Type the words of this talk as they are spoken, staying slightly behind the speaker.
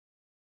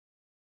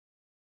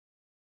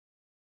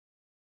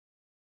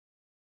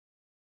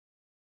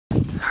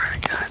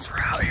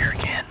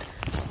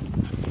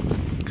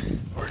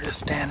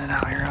standing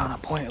out here on a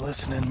point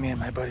listening to me and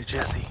my buddy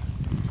Jesse.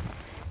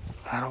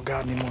 I don't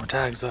got any more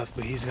tags left,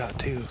 but he's got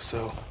 2,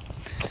 so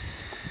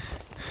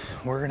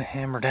we're gonna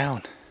hammer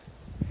down.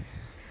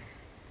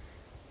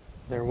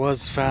 There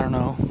was, I don't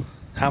know,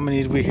 how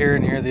many did we hear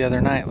in here the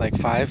other night? Like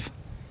 5?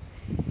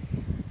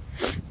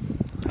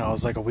 That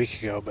was like a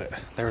week ago, but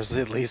there was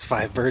at least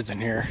 5 birds in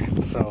here,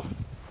 so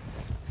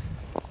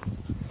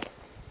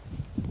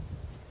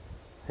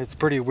it's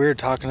pretty weird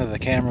talking to the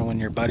camera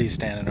when your buddy's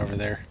standing over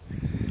there.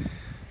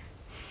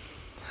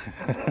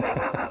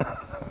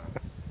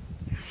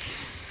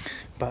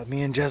 But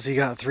me and Jesse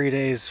got 3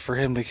 days for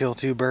him to kill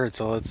 2 birds,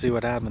 so let's see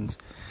what happens.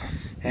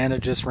 And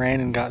it just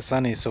rained and got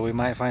sunny, so we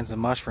might find some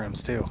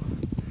mushrooms too.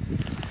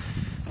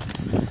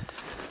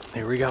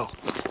 Here we go.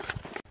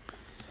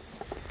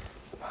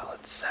 Well,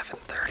 it's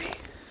 7:30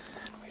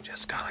 and we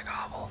just got a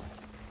gobble.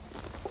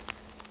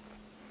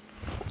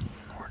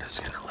 We're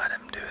just gonna let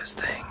him do his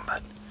thing,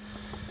 but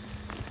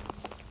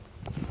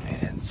he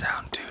didn't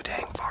sound too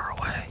dang far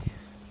away.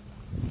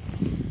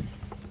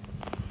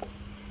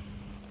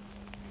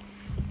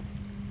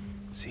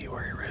 See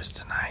where he roosts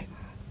tonight and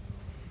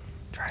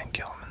try and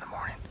kill him in the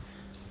morning.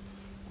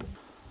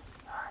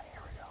 Alright,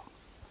 here we go.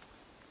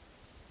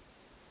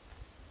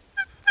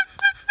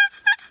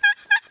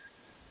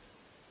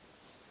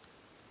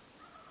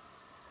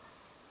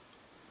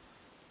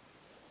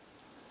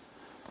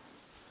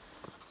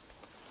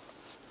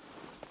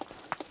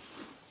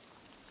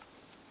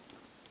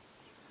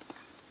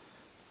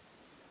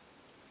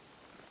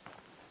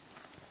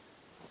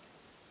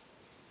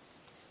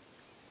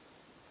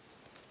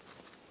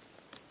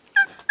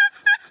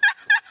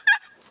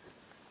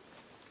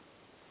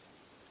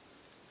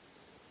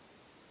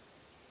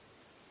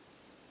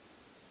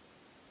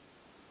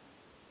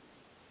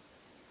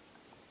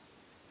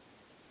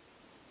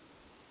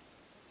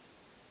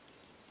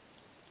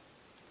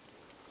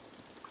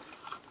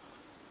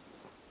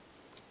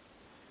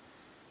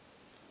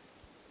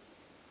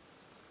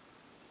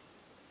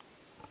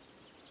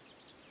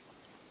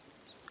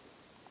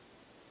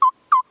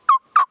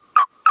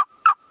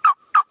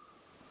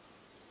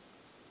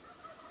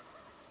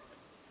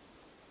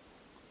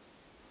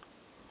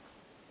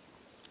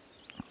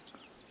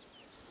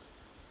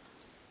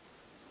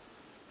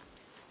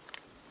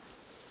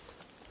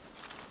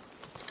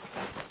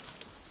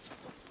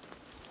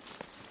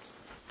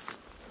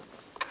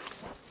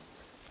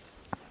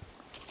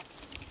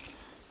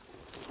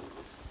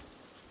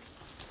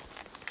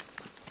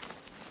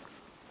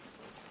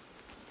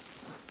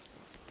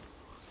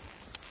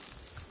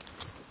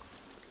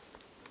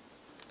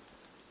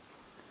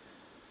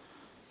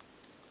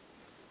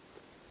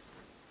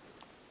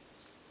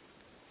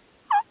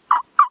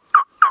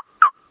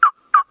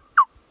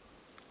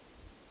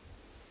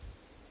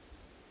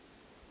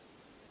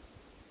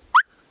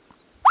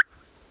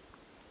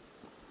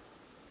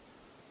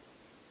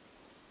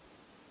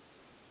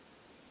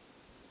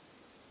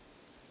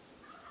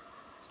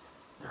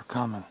 They're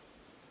coming.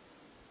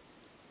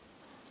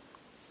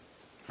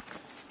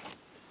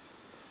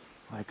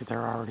 Like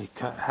they're already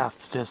cut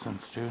half the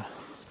distance, dude.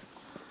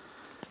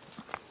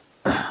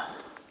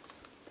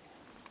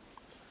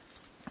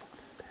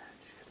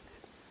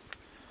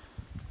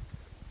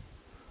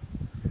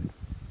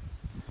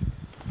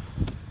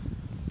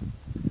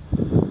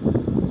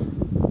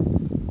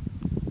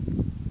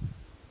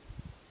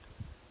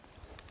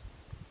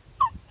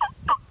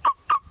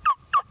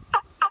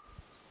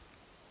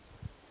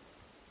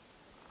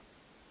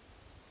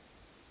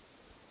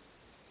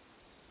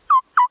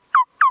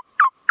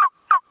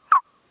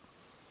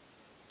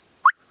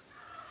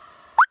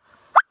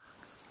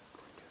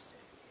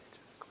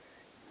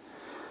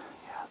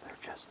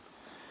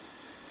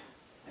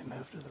 They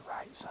moved to the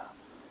right some,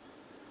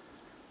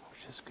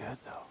 which is good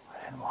though.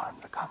 I didn't want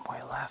them to come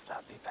way left,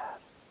 that'd be bad.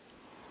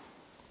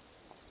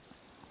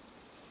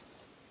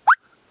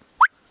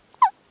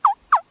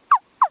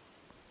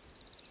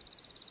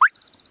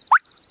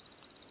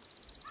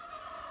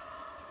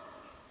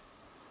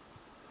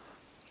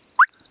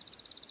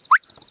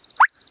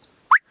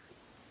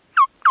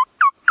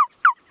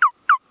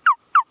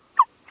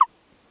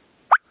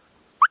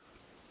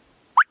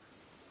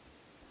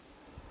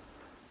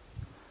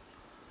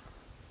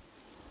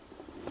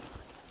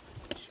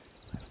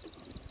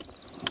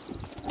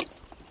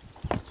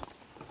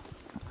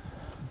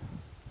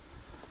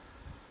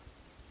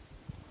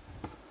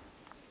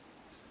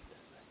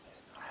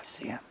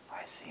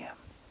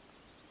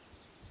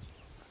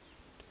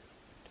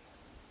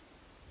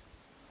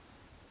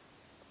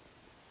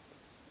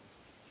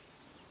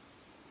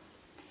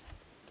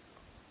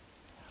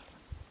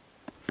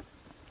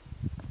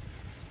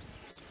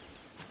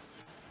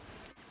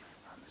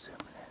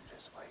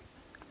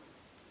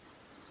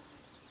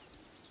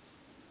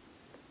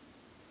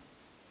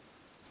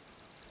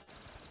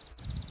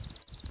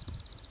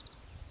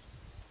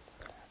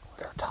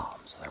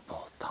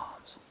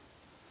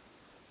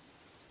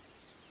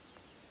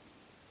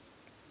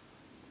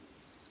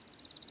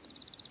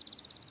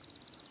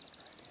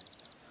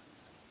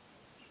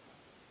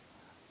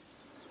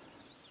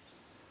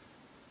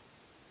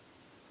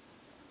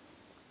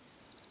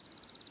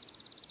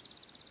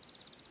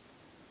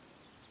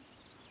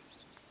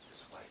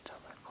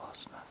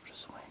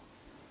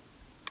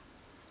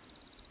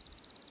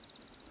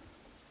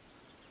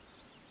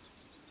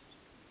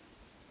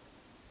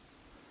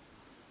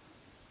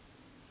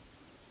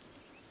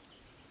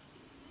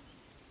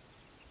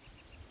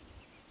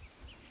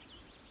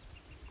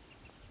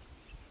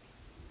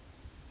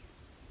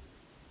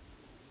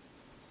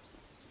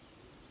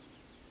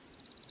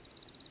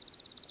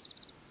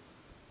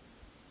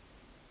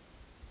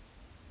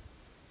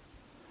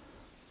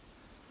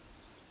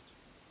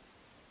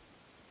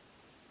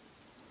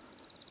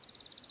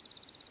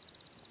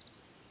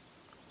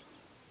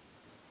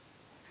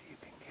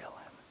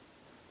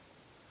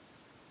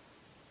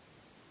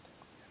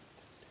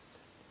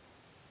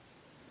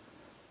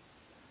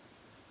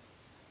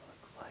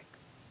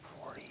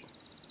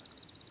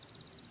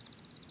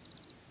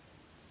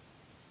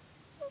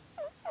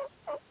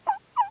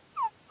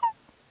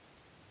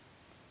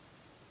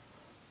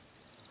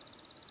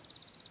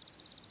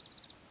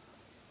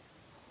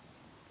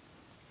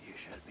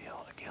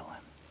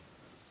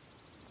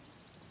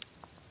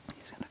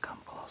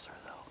 come closer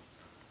though.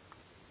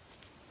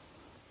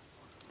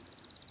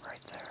 Right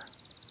there.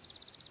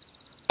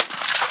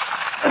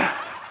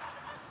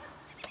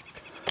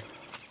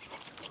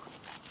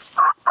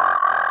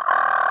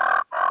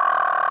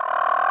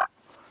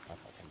 I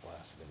fucking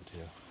blasted him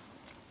too.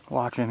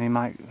 Watch him, he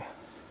might...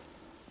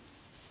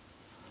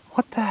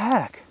 What the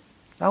heck?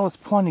 That was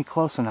plenty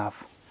close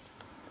enough.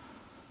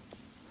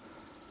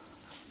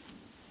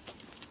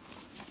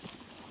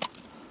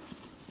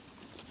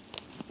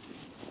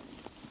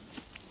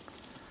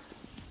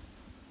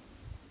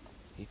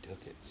 He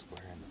took it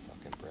square in the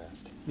fucking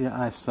breast. Yeah,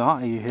 I saw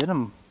it. You hit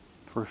him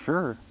for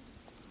sure.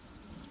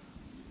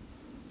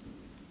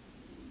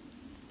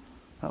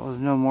 That was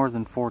no more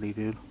than 40,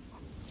 dude.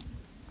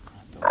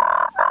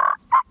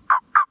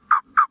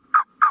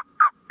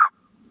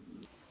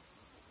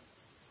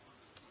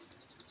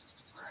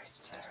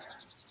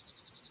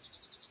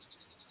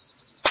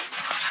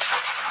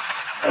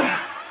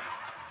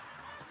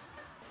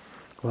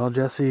 Well,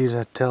 Jesse,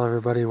 to tell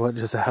everybody what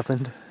just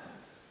happened.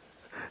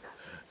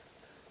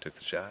 Took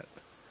the shot.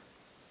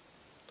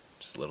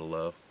 Just a little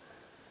low.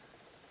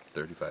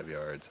 35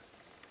 yards.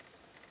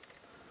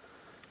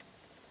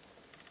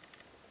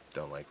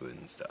 Don't like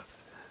wooden stuff.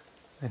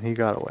 And he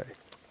got away.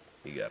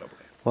 He got away.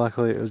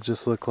 Luckily, it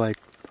just looked like,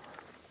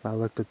 I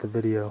looked at the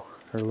video,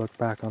 or looked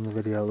back on the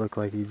video, it looked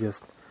like he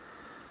just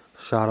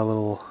shot a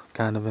little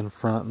kind of in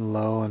front and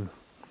low and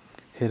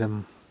hit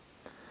him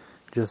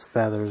just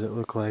feathers, it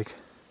looked like.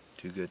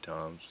 2 good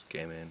toms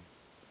came in.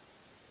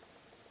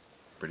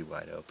 Pretty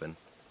wide open.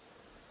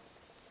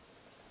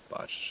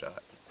 Botched the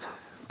shot.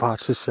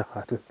 Botched the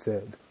shot, that's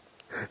it.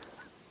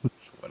 That's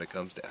what it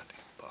comes down to.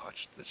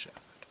 Botched the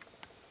shot.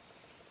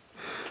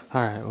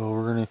 Alright,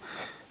 well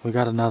we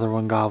got another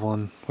one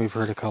gobbling. We've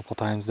heard a couple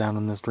times down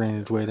in this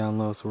drainage way down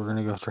low, so we're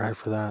gonna go try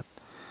for that.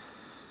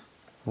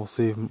 We'll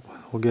see,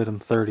 we'll get him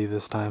 30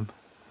 this time.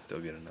 Still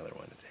get another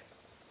one today.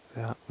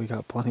 Yeah, we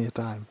got plenty of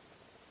time.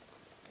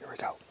 Here we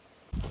go.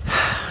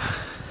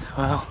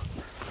 Well,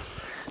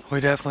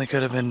 we definitely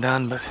could have been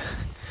done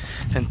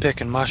and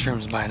picking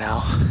mushrooms by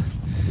now.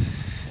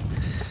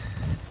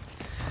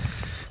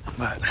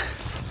 But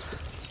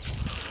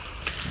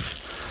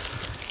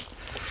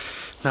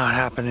not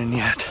happening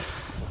yet.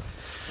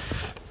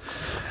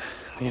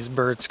 These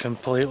birds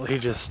completely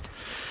just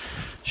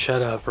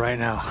shut up right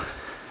now.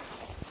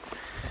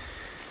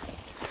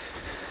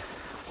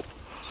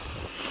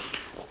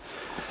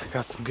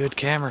 Got some good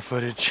camera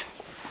footage.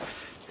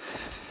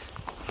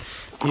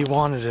 He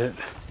wanted it.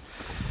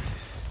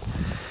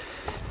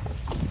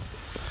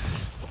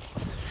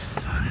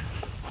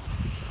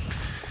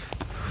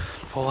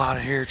 Pull out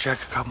of here,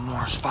 check a couple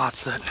more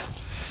spots that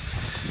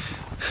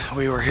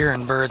we were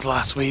hearing birds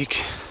last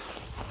week.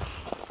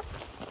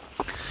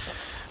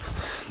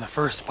 The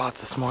first spot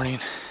this morning,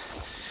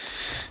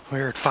 we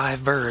heard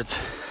 5 birds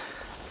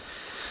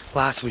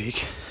last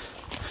week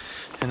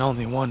and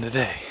only 1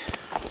 today.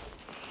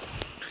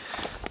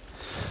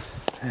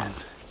 And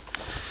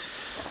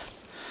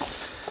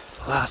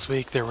last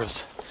week there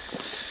was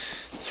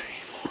 3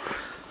 more.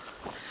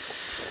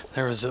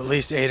 There was at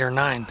least 8 or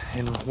 9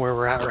 in where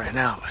we're at right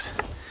now, but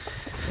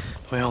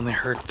we only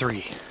heard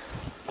 3.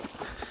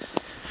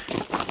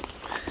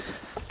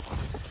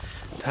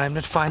 Time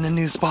to find a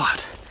new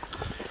spot.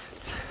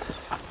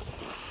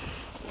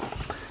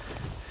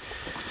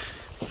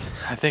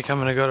 I think I'm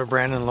gonna go to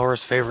Brandon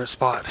Lore's favorite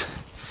spot.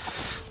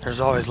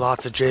 There's always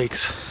lots of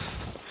jakes.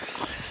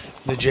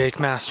 The Jake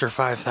Master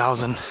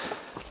 5000.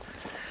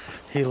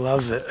 He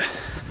loves it.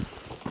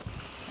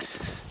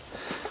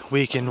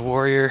 Weekend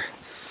warrior.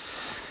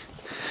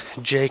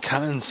 Jake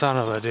hunting son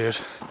of a dude.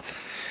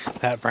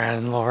 That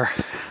Brandon Lore.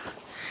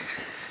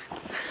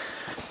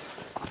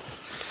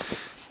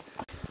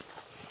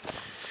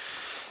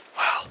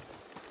 Well,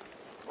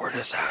 we're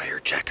just out here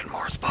checking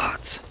more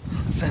spots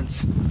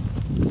since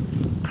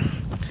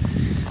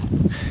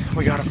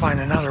we gotta find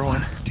another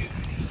one.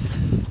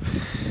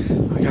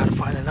 We gotta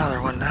find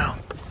another one now.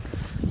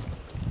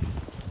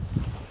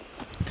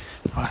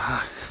 But,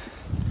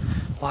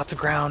 lots of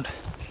ground.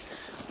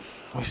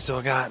 We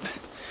still got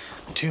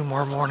 2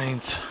 more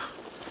mornings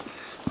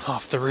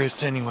off the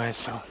roost anyway,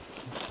 so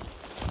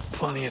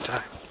plenty of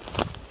time.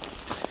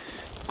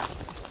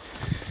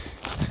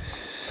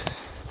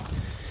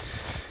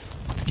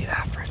 Let's get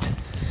after it.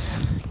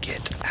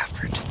 Get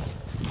after it.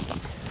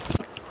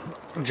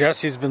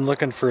 Jesse's been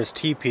looking for his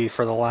teepee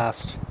for the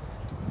last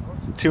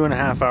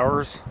 2.5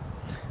 hours,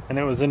 and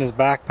it was in his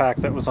backpack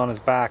that was on his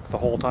back the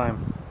whole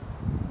time.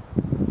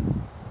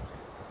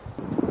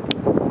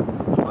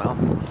 Well,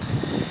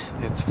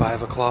 it's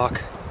 5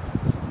 o'clock,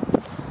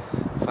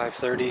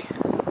 5:30,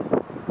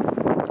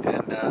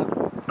 and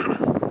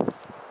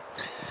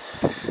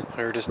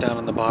we were just down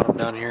on the bottom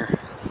down here.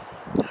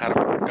 Had a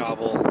bird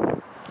gobble,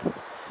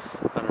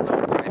 I don't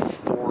know, probably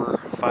 4 or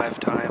 5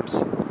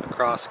 times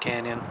across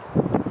canyon.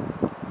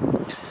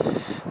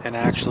 And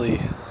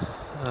actually,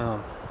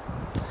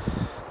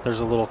 there's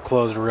a little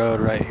closed road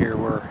right here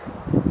where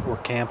we're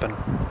camping.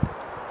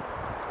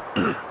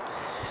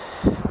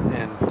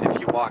 And if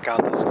you walk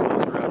out this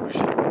closed road, we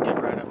should get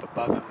right up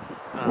above him.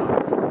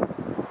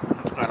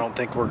 I don't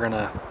think we're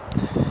gonna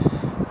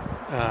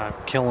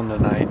kill him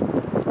tonight.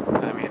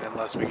 I mean,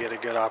 unless we get a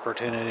good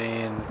opportunity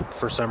and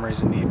for some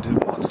reason he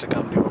wants to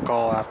come do a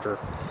call after.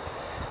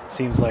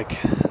 Seems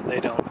like they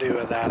don't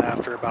do that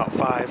after about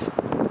 5.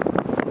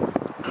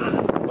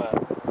 But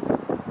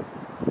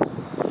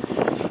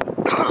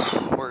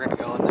we're gonna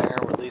go in there,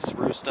 or at least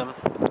roost them.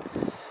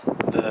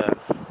 The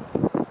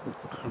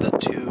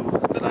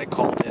 2 that I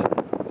called in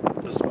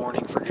this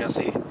morning for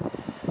Jesse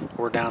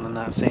were down in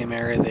that same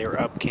area. They were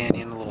up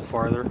canyon a little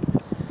farther.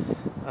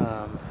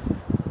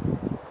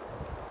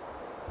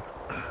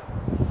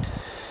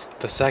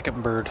 The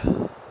second bird,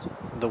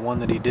 the one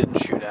that he didn't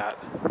shoot at,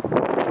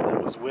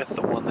 that was with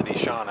the one that he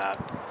shot at,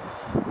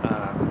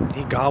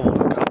 he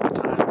gobbled a couple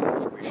times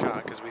after we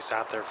shot because we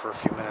sat there for a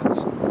few minutes.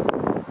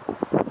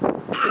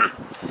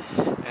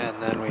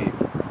 And then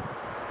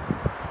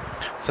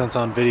since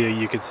on video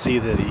you could see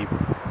that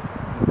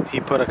he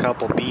put a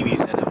couple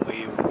BBs in him,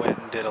 we went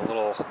and did a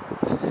little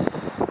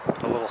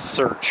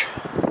search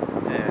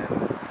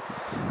and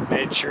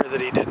made sure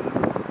that he didn't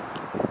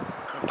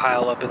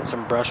pile up in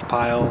some brush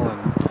pile.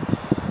 And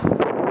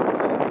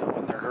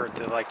when they're hurt,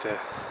 they like to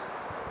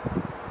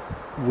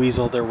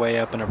weasel their way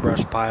up in a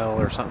brush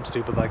pile or something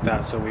stupid like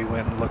that. So we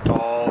went and looked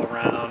all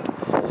around,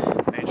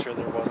 made sure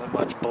there wasn't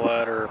much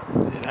blood, or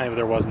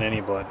there wasn't any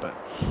blood, but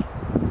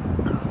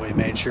we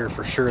made sure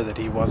for sure that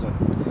he wasn't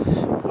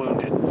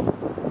wounded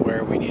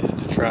where we needed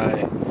to try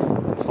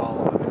and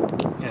follow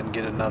him and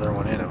get another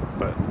one in him.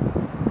 But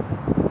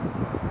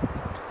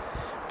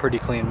pretty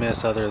clean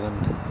miss other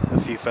than a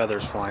few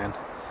feathers flying.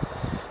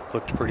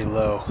 Looked pretty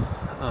low.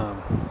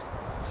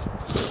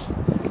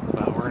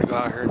 But we're gonna go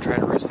out here and try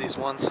to roost these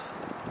ones.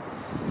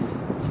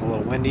 It's a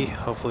little windy.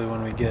 Hopefully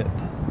when we get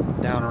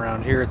down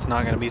around here it's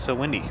not gonna be so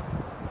windy.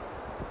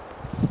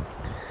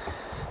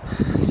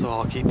 So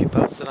I'll keep you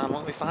posted on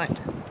what we find.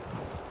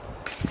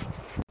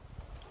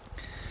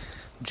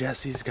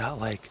 Jesse's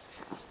got like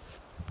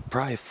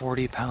probably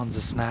 40 pounds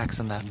of snacks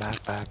in that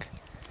backpack.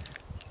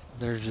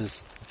 They're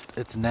just,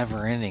 it's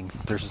never ending.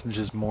 There's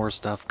just more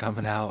stuff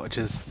coming out.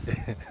 Just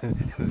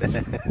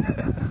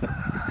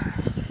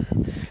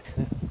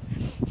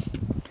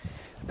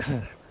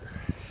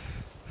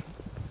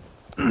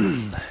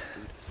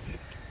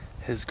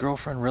his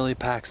girlfriend really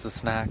packs the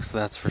snacks,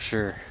 that's for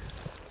sure.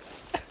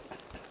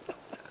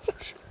 That's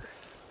for sure.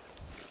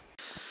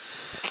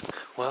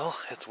 Well,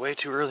 it's way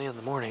too early in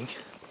the morning,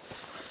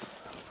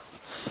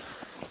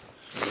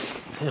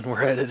 and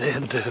we're headed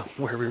into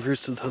where we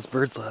roosted those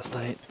birds last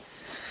night.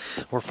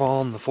 We're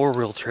following the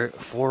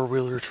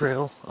four-wheeler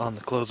trail on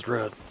the closed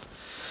road.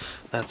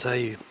 That's how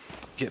you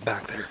get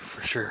back there,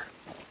 for sure.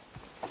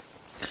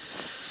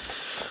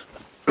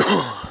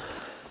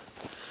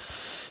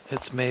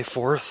 It's May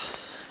 4th,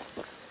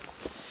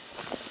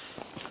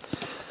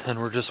 and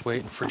we're just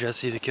waiting for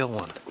Jesse to kill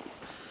one.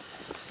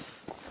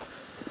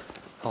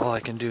 All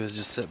I can do is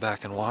just sit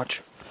back and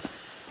watch.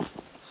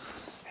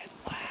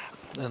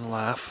 And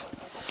laugh.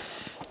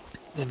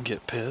 And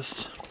get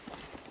pissed.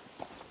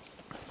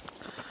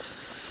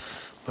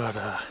 But,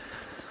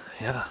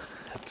 yeah,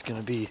 it's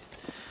gonna be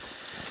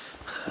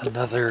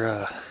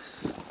another,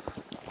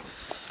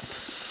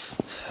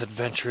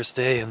 adventurous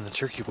day in the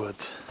turkey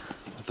woods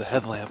with the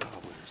headlamp.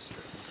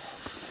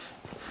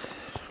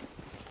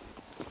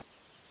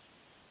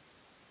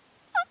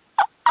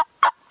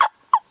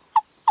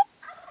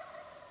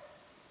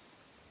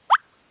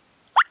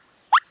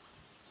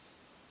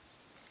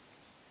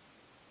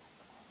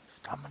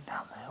 Coming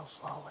down the hill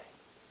slowly.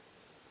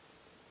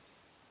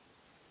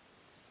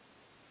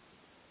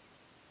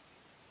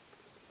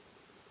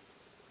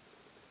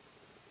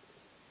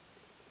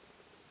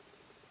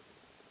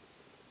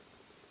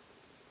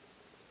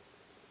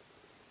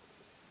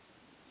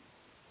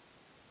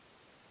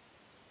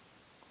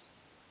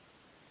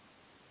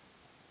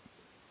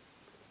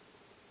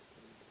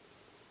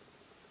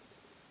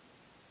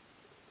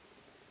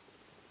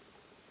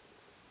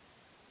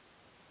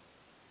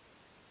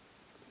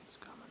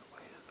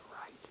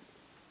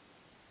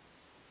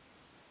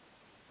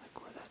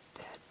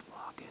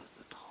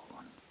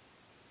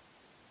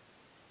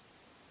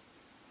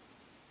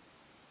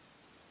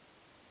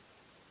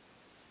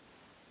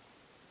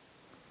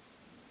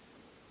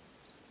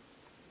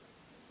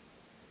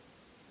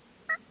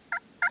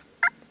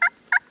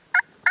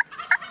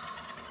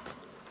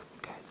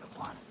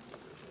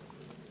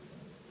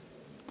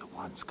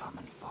 One's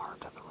coming far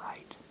to the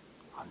right,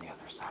 on the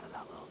other side of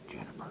that little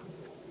juniper.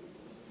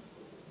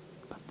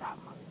 But that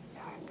one,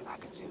 yeah, I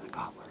can see the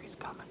gobbler, he's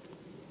coming.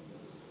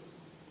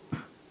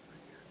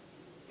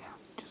 Yeah,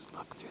 just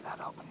look through that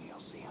opening, you'll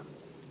see him.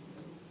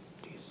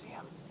 Do you see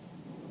him?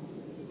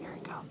 Here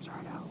he comes,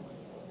 right out.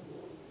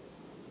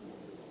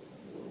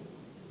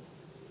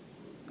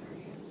 There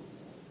he is.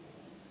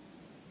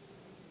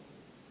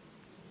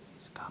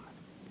 He's coming.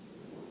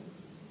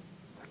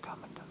 They're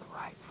coming to the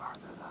right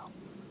farther, though.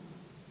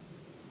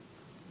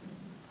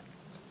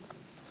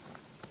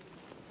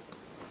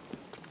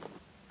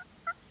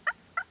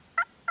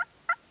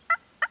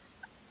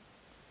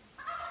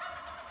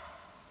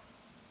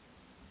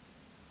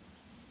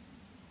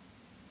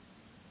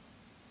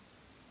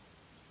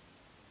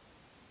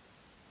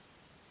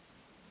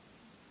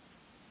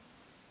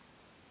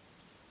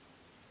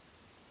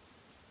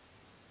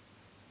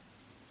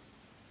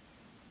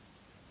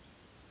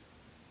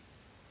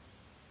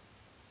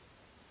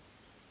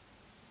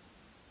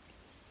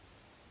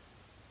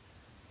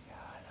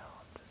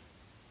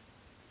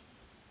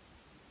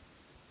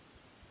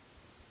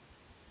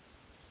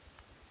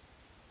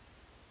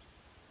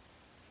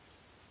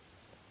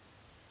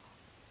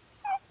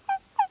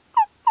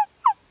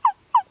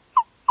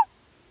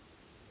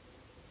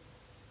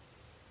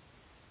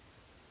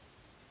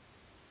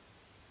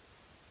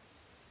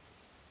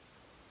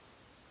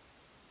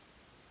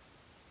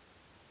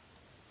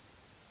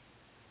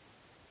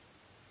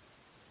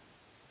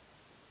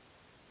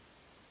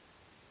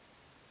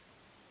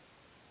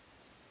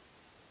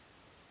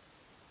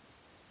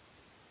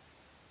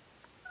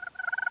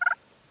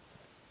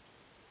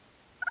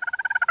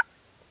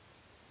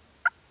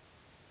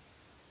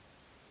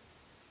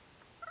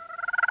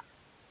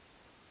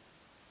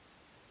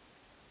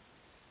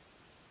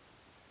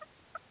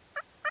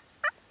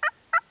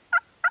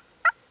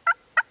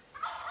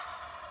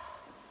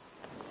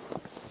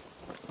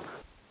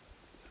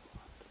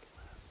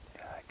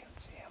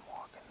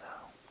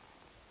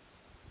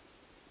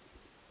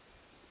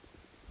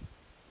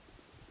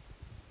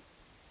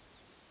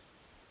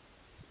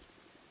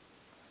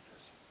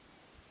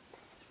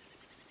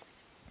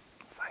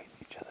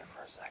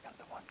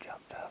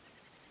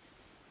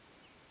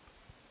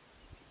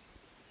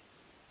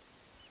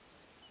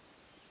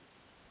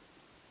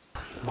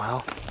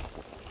 Well,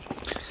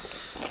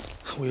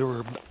 we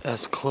were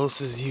as close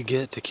as you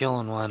get to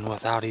killing one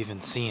without even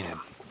seeing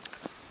him.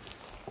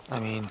 I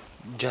mean,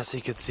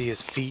 Jesse could see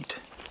his feet,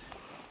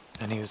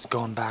 and he was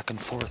going back and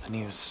forth, and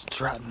he was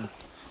strutting.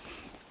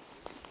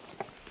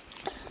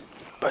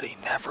 But he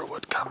never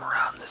would come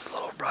around this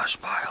little brush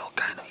pile,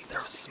 kind of. There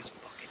was some,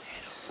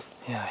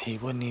 yeah, he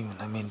wouldn't even,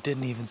 I mean,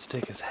 didn't even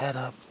stick his head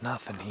up,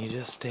 nothing. He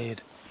just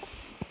stayed,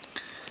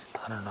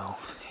 I don't know,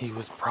 he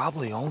was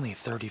probably only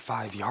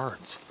 35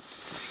 yards.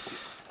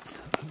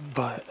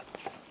 But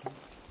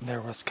there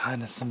was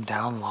kind of some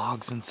down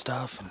logs and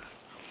stuff, and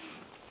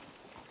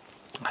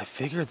I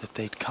figured that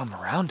they'd come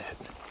around it.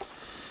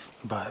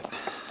 But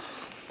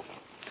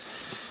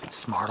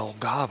smart old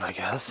gob, I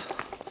guess.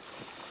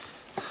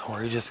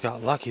 Or he just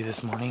got lucky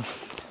this morning.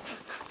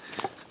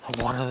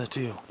 One of the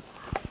two.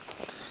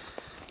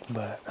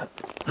 But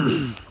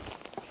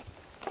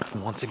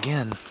once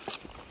again,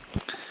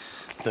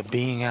 the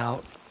being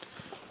out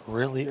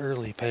really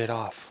early paid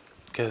off.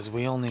 Because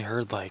we only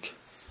heard like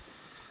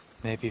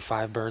maybe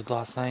 5 birds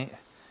last night.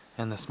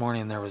 And this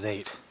morning there was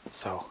 8.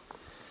 So,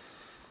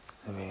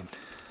 I mean,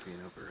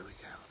 being up early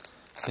counts.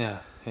 Yeah,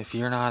 if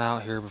you're not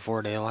out here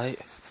before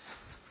daylight,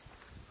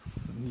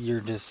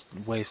 you're just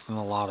wasting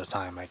a lot of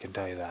time, I can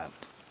tell you that.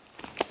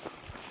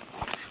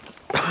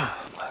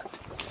 But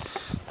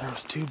there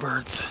was 2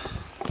 birds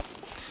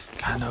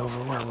kind of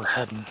over where we're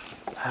heading.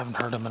 I haven't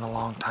heard them in a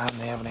long time.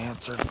 They haven't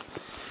answered.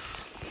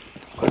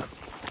 But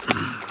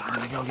we're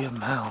going to go give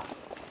them hell.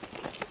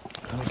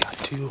 And we got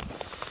 2.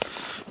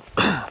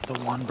 The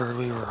one bird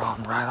we were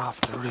on right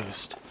off the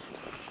roost,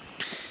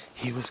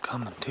 he was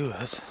coming to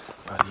us,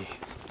 but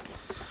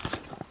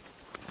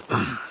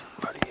a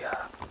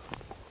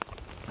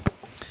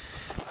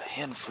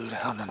hen flew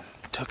down and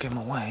took him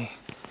away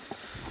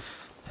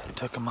and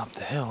took him up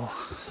the hill.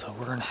 So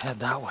we're gonna head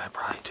that way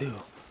probably too.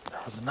 There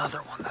was another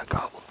one that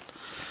gobbled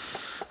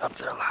up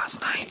there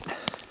last night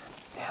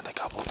and a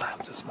couple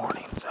times this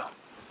morning. So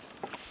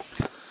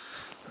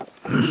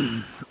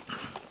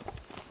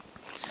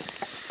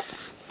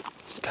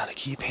just gotta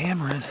keep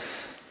hammering.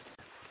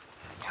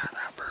 Yeah,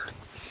 that bird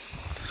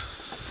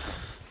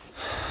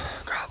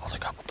gobbled a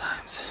couple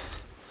times.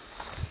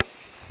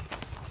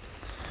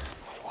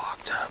 We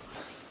walked up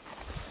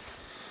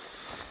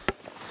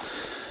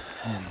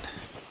and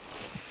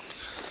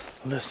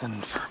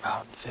listened for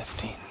about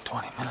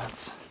 15-20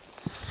 minutes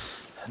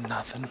and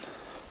nothing.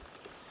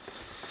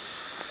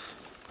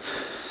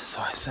 So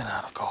I sent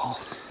out a call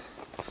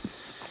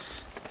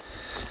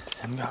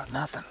and got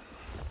nothing.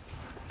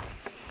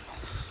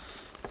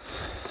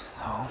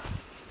 So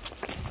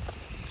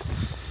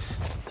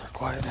they're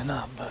quieting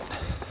up, but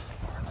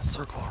we're gonna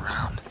circle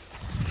around,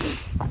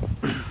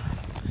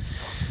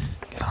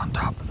 get on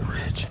top of the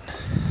ridge and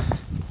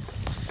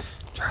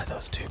try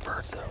those 2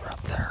 birds that were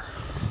up there.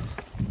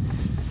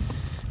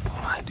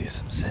 We might do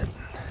some sitting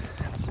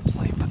and some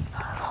sleeping,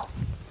 I don't know.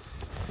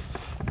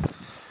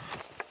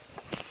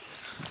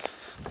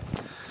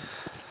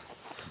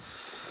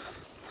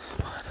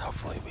 But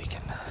hopefully we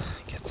can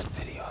get some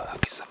video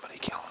of somebody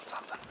killing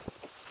something.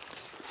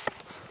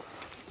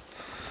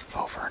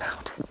 Over and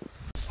out.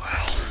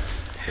 Well,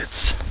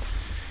 it's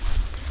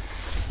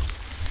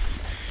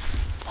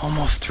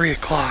almost 3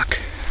 o'clock.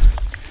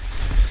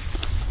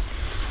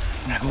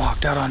 And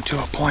walked out onto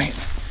a point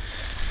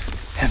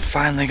and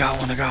finally got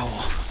one to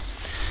gobble.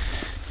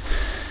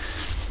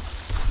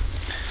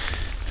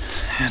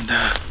 And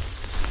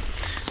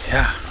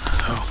yeah,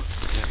 so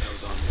That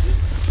was on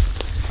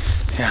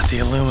the yeah, the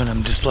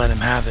aluminum just let him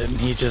have it,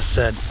 and he just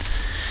said,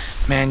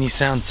 "Man, you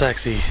sound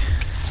sexy."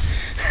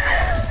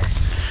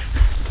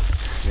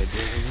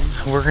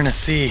 We're gonna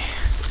see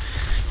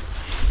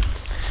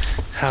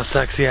how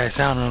sexy I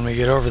sound when we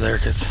get over there,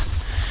 because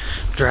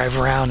drive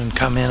around and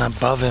come in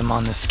above him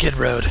on the skid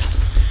road.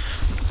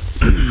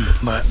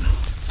 But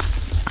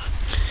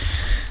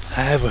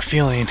I have a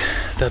feeling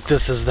that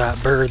this is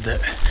that bird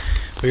that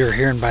we were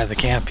hearing by the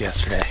camp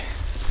yesterday,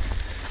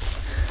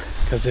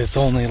 because it's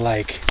only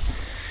like,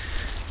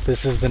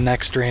 this is the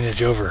next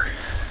drainage over.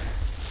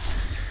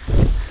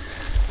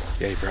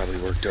 Yeah, he probably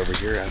worked over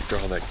here after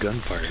all that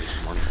gunfire this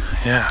morning.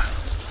 Yeah.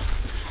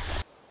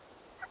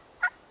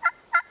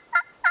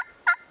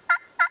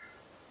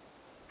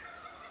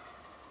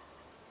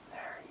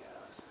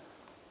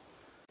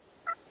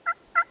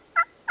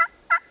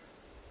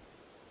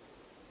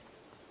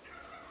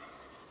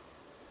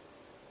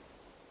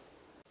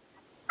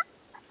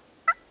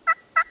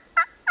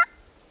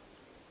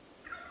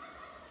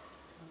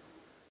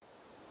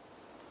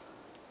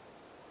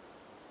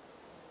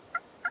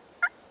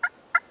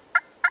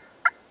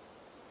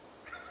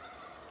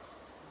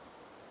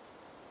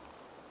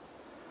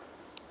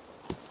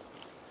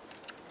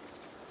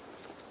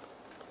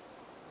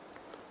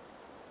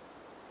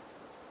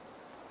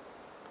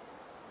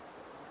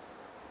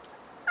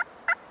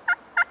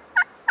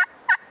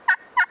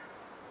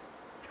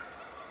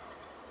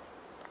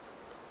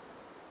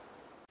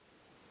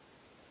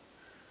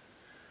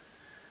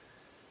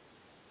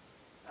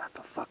 That's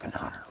a fucking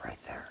hunter right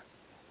there.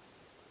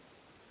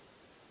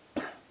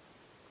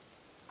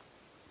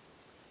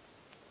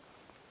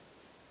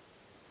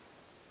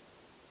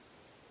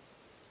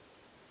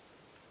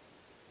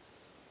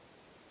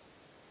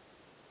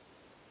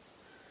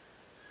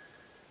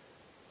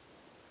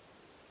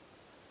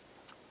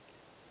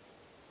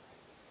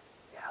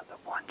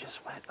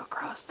 just went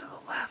across to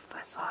the left.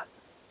 I saw it.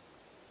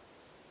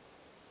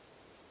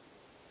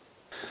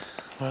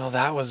 Well,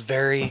 that was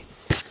very,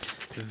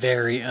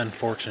 very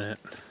unfortunate.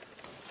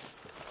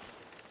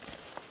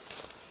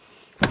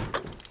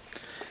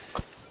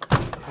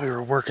 We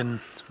were working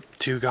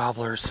 2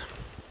 gobblers,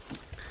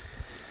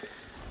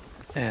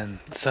 and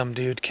some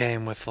dude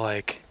came with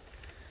like,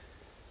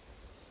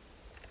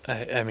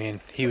 I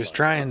mean, he was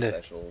trying to,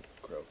 Special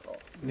crow call.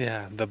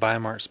 yeah, the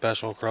Bi-Mart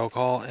special crow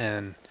call,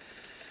 and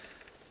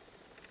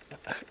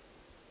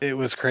it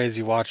was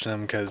crazy watching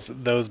them because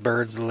those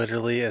birds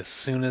literally, as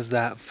soon as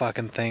that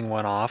fucking thing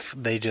went off,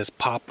 they just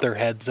popped their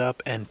heads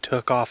up and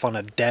took off on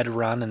a dead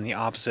run in the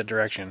opposite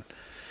direction.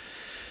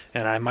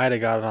 And I might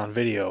have got it on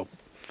video,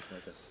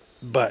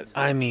 but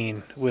I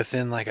mean,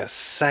 within like a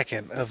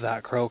second of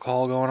that crow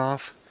call going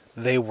off,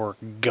 they were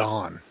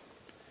gone.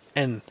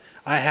 And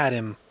I had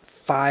him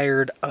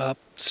fired up,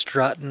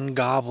 strutting,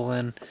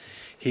 gobbling.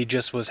 He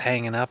just was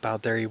hanging up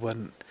out there. He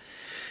wouldn't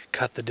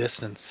cut the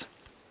distance.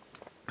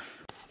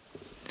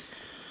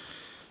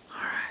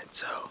 Alright,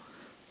 so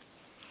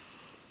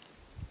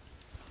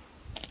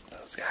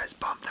those guys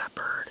bumped that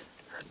bird.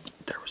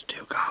 There was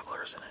 2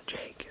 gobblers and a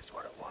jake is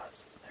what it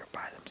was. They were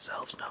by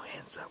themselves, no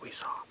hens that we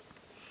saw.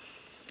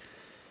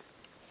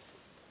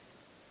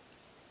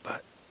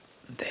 But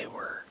they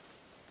were,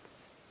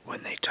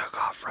 when they took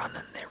off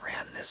running, they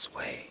ran this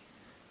way.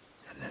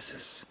 And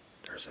there's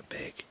a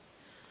big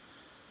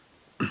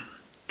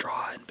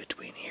draw in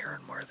between here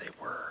and where they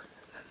were.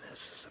 And then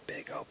this is a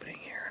big opening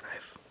here, and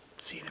I've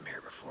seen them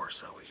here before,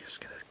 so we're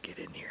just gonna get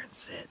in here and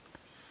sit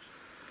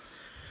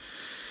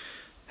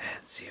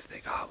and see if they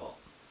gobble.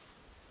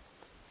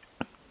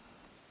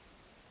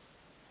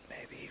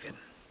 Maybe even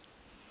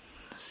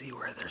see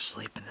where they're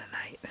sleeping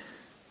tonight.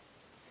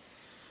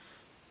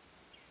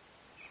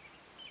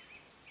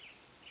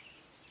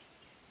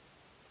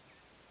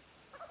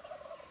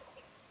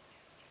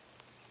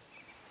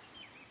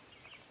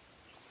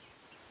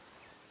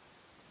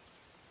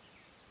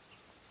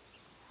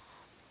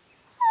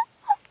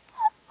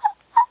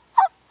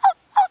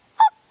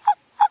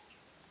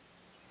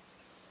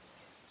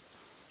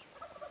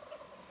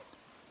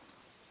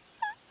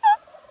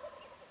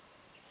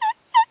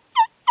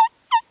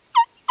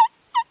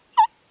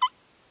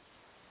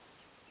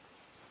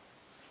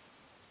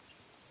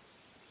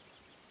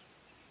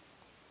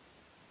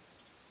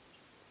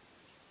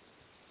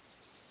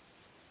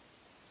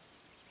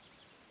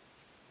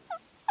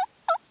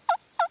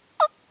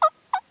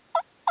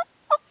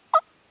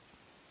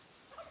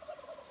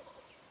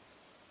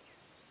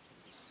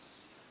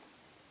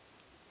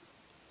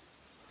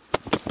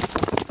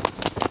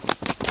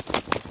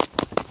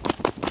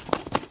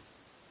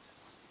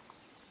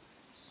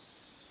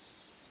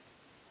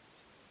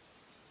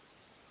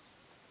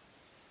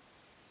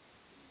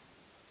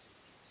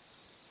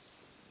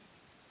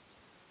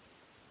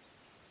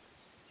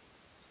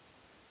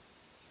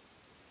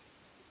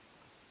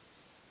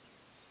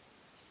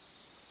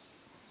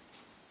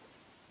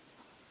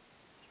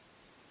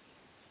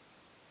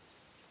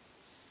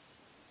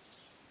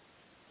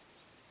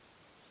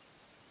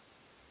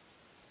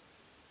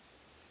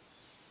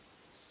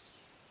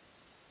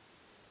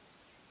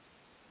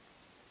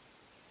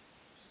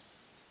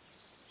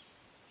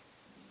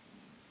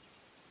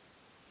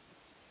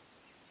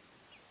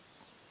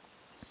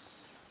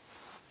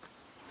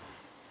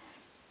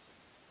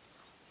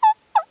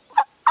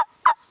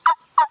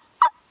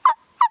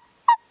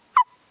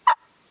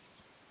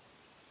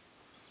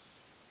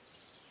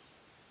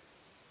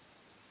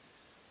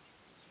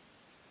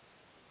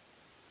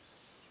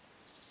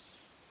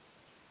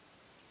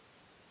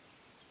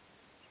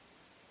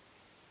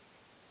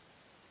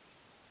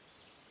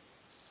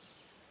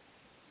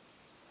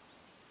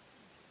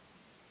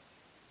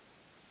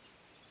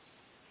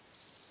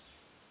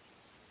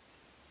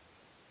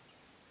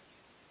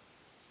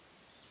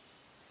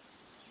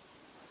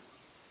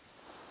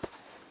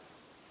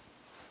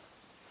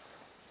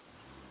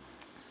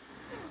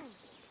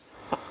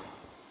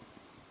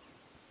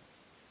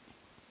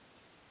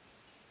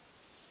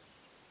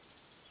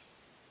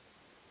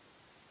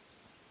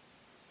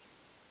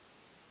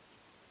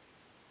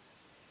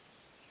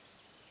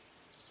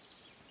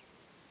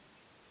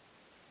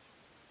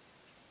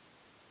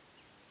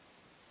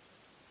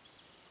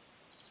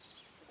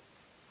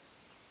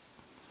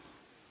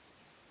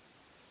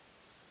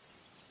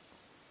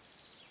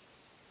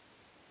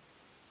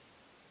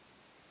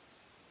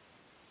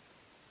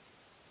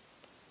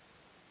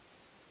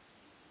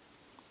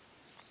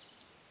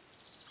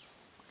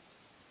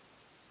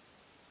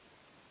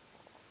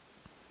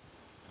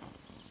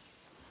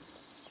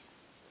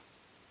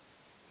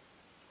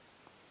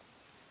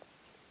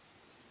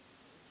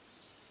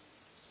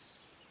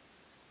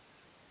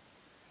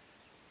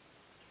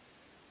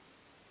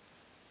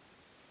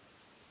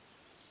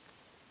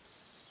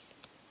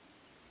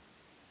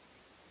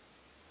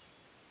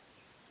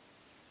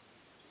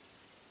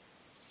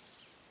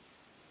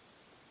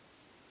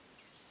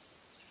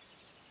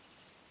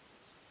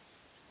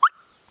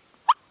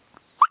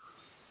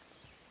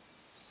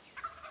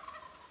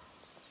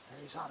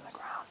 He's on the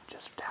ground.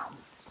 Just down.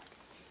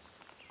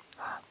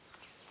 Huh?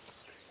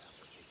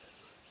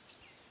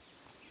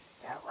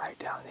 Yeah, right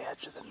down the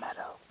edge of the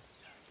meadow.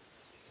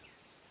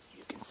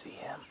 You can see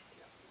him?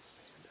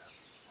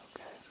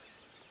 Okay.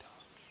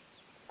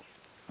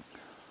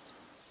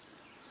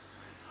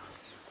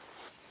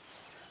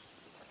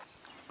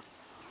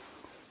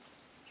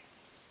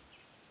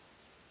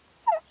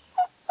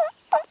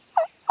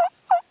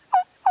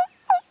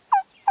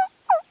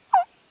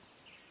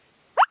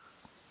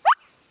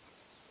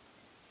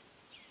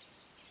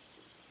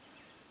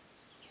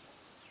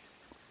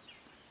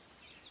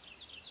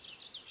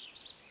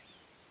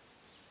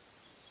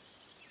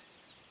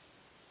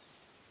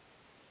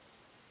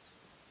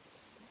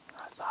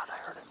 I thought I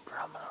heard him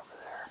drumming over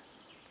there.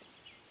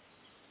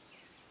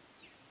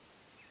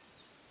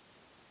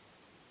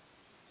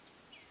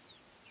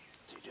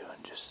 What's he doing?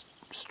 Just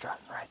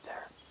strutting right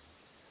there.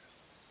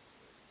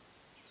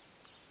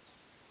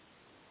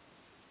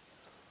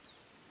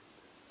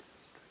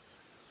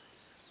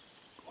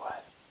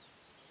 What?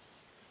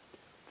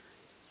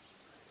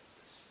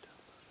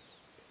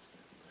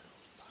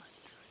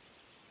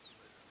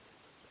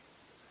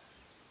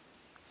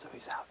 So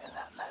he's out in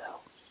that meadow.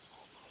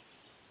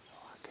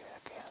 Okay,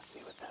 I can't see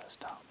with that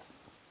stump.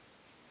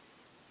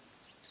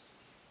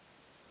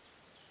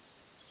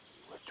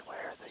 Which way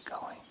are they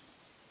going?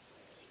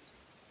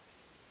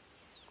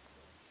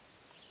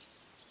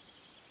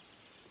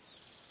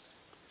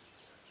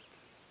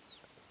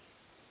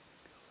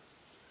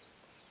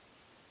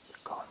 They're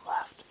going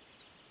left.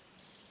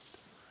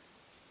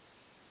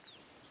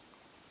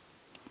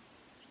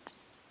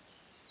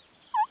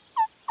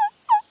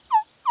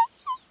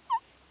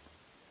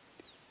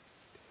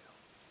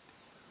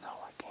 No,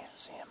 I can't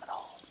see him at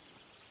all.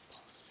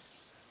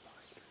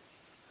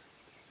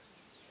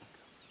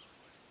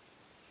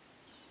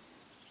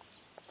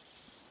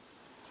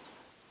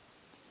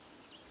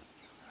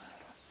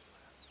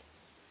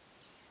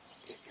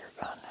 Get your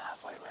gun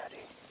halfway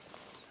ready.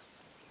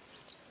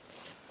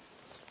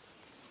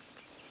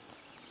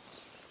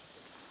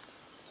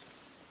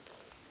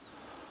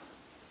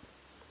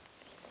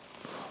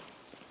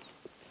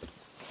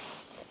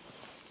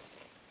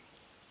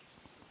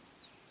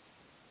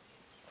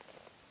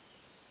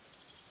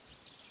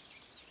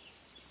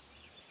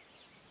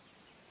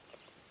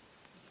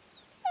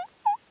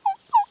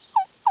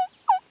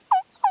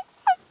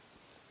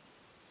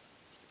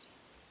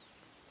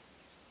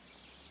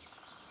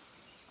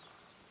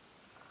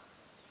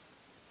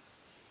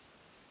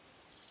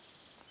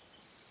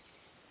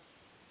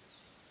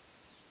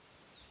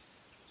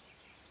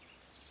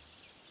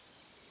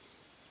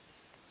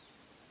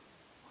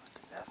 I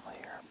can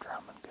definitely hear him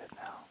drumming good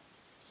now.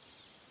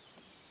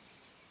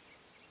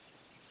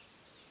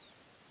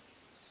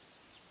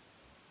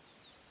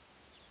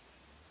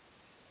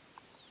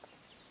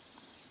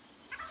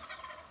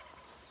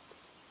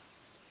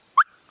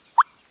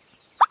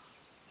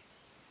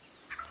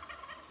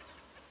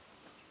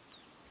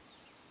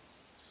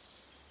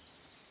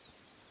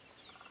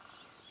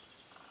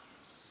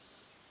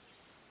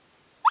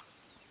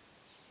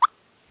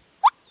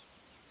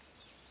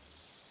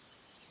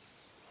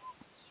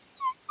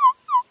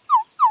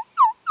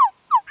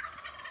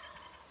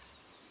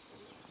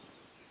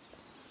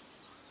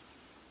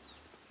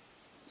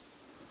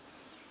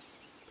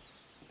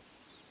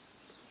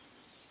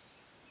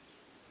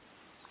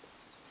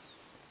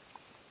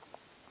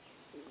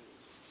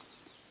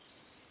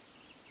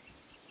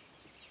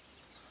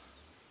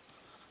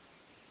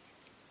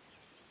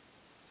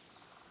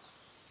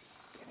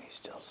 Can you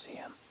still see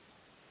him?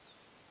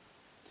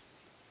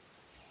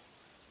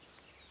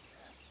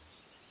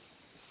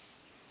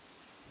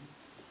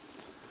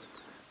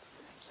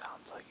 It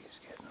sounds like he's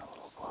getting a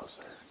little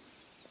closer.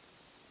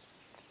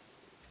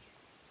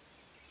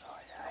 Oh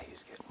yeah,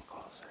 he's getting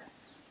closer.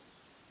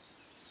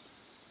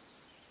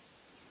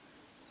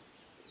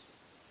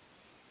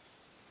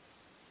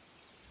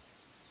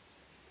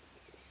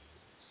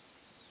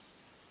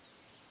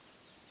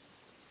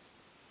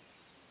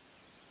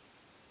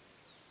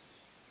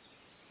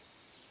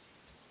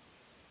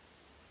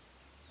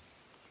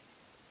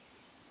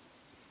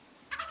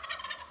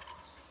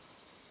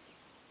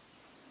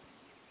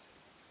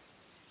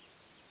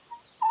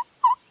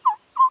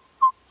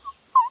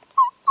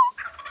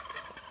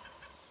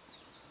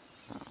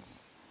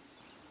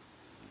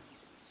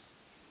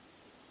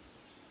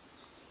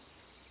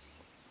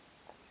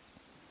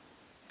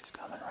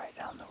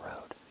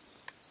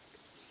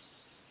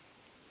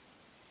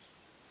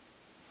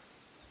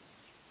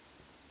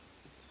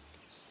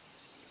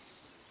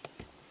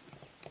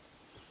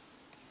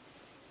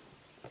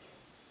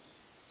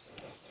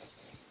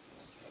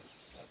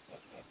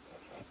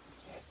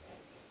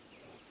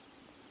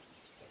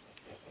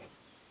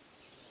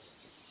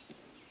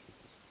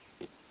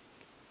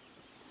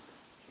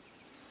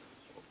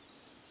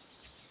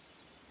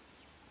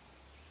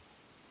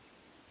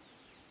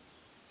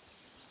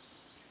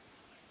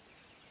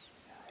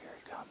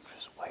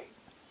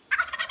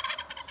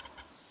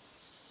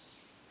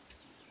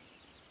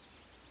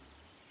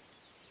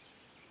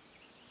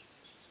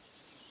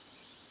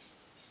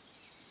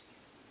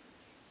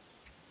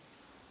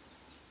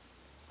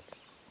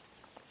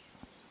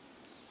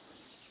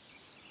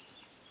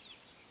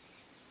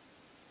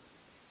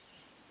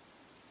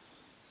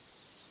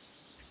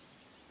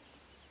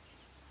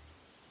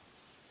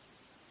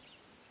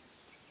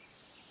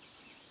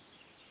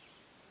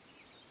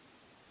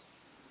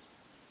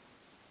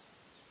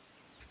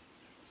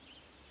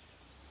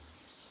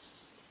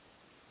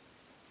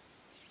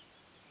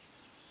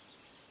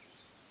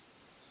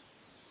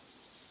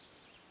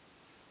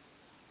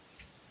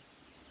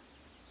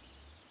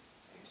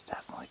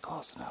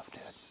 close enough,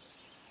 dude.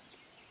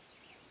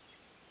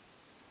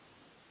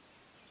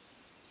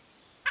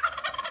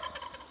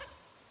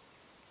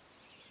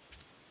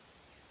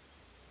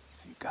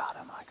 If you got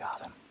him, I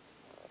got him.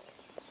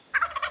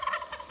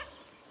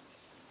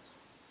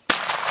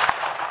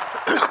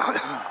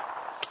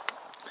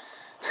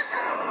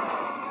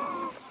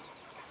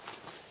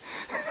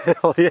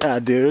 Hell yeah,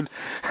 dude.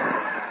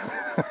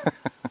 I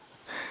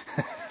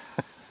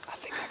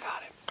think I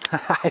got him.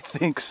 I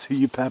think so.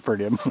 You peppered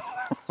him.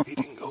 He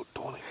didn't go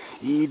 20.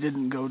 He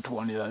didn't go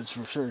 20, that's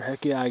for sure.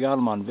 Heck yeah, I got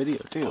him on video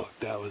too. Oh,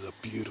 that was a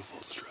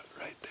beautiful strut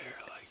right there.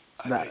 Like,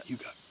 I bet you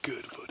got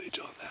good footage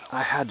on that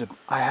one.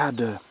 I had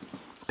to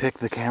pick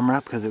the camera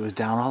up because it was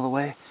down all the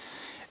way,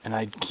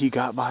 and he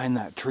got behind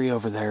that tree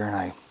over there,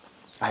 and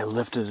I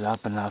lifted it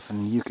up enough,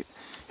 and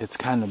it's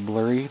kind of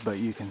blurry, but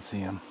you can see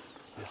him.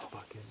 This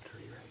fucking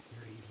tree right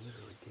here, he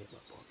literally came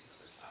up on the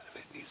other side of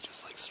it, and he's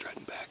just like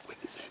strutting back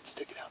with his head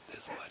sticking out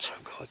this much.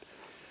 I'm going,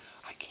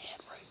 I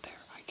can't right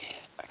there. I can't.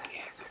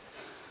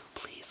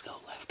 Please go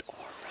left or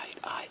right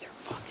either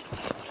fucking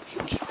way. But if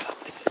you keep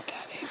coming at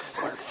that angle,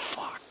 we're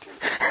fucked.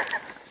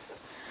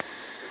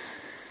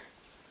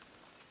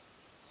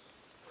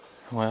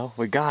 Well,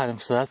 we got him,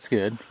 so that's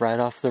good. Right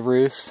off the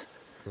roost.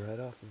 Right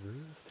off the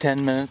roost?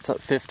 10 minutes,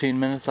 15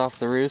 minutes off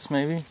the roost,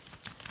 maybe? Yeah.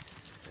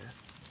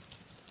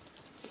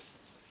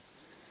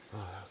 Oh,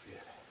 that was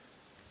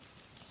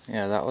good.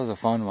 Yeah, that was a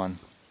fun one.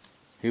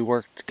 He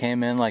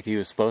came in like he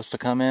was supposed to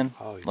come in.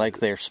 Oh, he like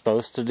did. they're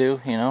supposed to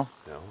do, you know?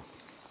 No.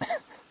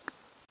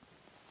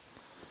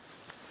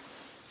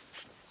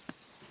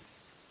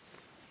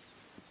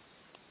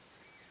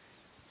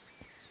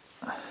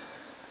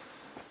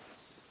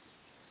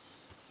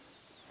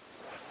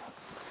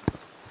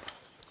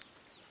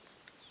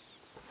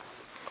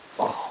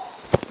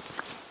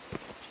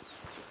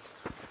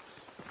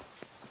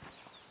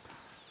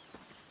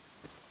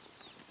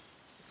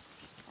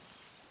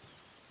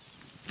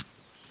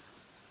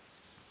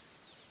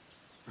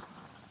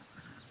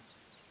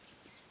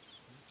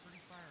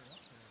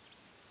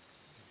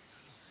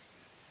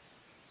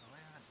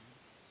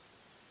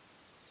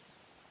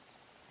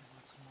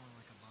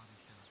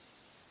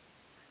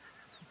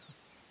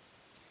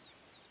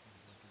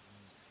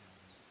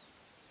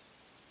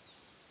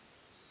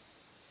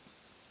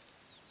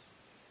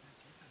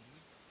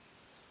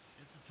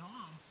 It's a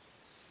Tom.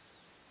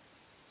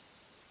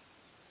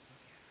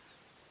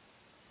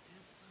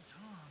 It's a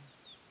Tom.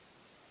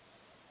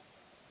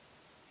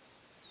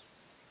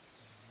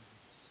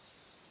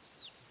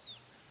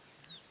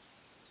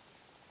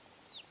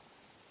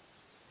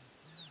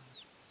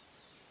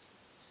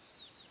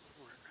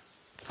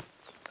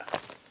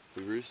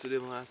 We roosted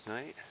him last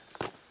night.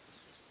 Got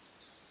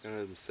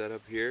him set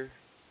up here.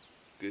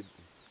 Good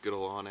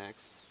old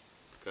Onyx.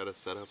 Got us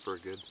set up for a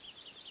good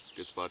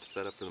spot to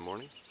set up for the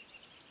morning.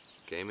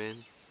 Came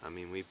in. I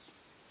mean, he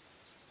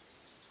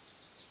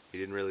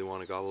didn't really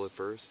want to gobble at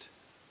first.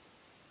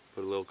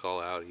 Put a little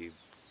call out. He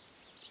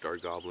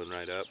started gobbling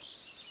right up.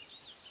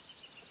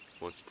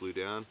 Once he flew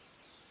down,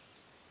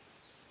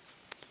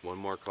 one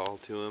more call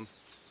to him.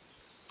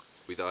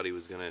 We thought he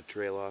was gonna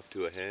trail off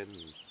to a hen.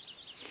 And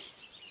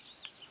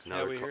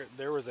Yeah,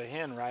 there was a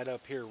hen right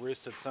up here,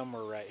 roosted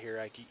somewhere right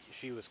here.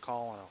 She was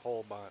calling a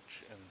whole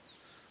bunch, and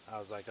I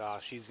was like, oh,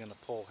 she's going to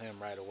pull him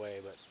right away.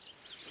 But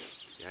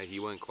yeah, he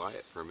went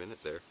quiet for a minute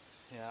there.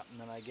 yeah, and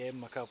then I gave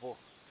him a couple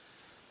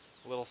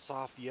little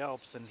soft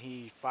yelps, and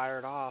he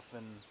fired off,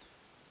 and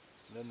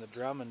then the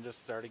drumming just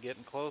started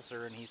getting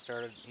closer, and he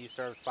started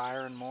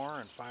firing more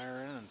and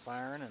firing,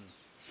 and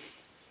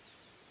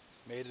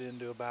made it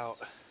into about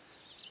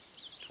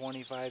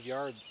 25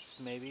 yards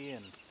maybe,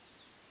 and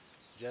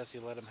Jesse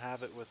let him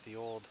have it with the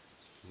old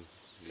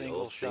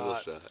single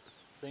shot.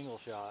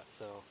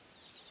 So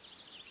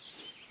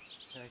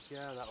heck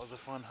yeah, that was a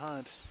fun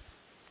hunt.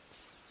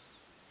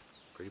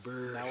 Pretty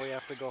bird. Now we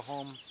have to go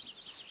home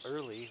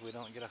early. We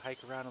don't get to hike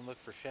around and look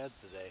for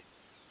sheds today.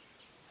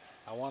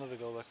 I wanted to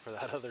go look for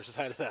that other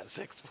side of that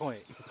 6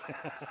 point.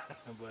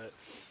 But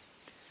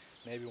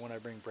maybe when I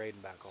bring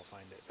Braden back I'll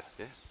find it.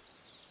 Yeah.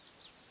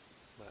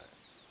 But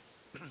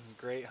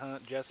great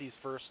hunt. Jesse's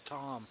first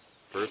Tom.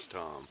 First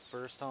Tom.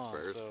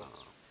 So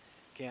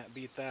can't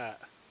beat that.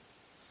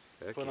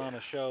 Heck Put yeah. on a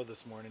show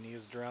this morning. He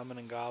was drumming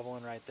and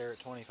gobbling right there at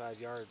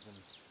 25 yards, and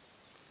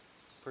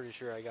pretty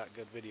sure I got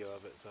good video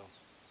of it. So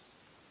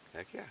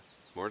Heck yeah.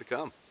 More to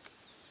come.